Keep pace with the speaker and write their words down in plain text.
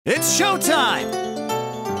It's showtime!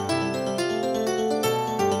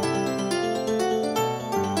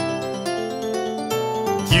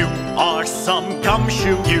 You are some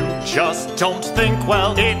gumshoe, you just don't think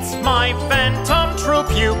well. It's my phantom troop,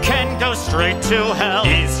 you can go straight to hell.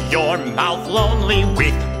 Is your mouth lonely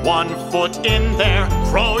with 1 foot in there?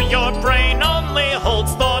 Crow, your brain only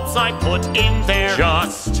holds thoughts I put in there.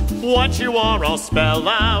 Just what you are, I'll spell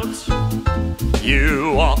out.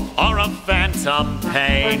 You are a phantom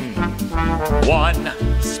pain, 1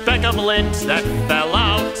 speck of lint that fell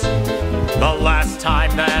out the last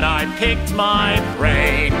time that I picked my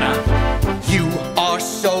brain. You are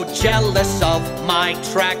so jealous of my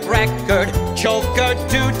track record. Joker,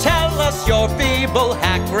 do tell us your feeble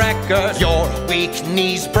hack record. Your weak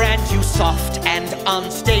knees brand you soft and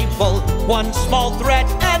unstable. 1 small threat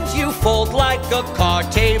and you fold like a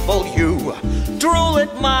card table. You drool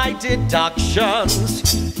at my deductions.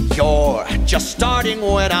 You're just starting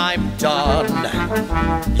when I'm done.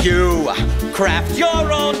 You craft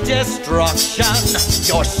your own destruction.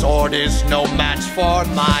 Your sword is no match for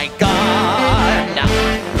my gun.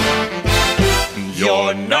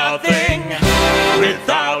 You're nothing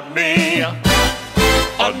without me.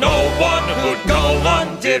 No one would go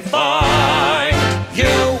undefined.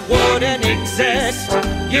 You wouldn't exist.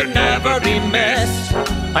 You'd never be missed.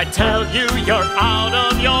 I tell you, you're out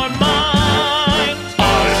of your mind.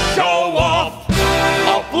 I'll show off,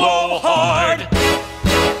 I'll blow hard.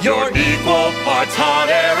 You're equal parts hot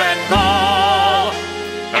air and cold,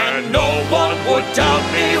 and no one would doubt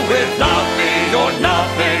me. Without me, you're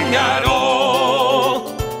nothing at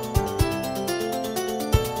all.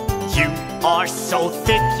 You are so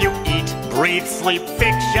thick, you eat, breathe, sleep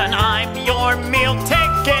fiction. I'm your meal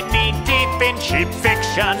ticket, knee deep in cheap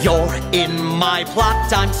fiction. You're in my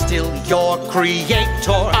plot, I'm still your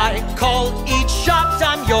creator. I call each shot,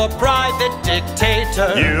 I'm your private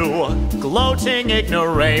dictator. You gloating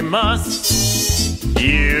ignoramus,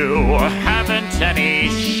 you haven't any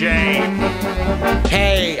shame.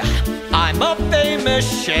 Hey, I'm a famous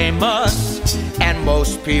Seamus, and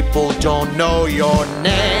most people don't know your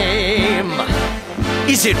name.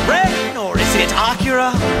 Is it Rain or is it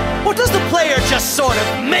Akira? Or does the player just sort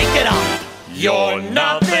of make it up? You're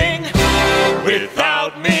nothing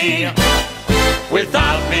without me.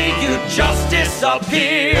 Without me, you just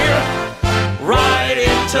disappear right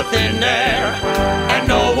into thin air, and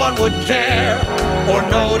no one would care or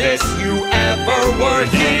notice you ever were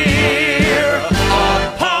here.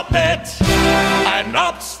 A puppet, an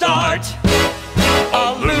upstart,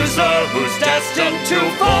 a loser who's destined to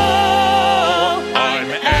fall.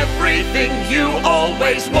 I'm everything you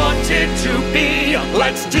always wanted to be.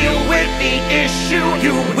 Let's deal with the issue.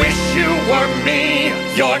 You win.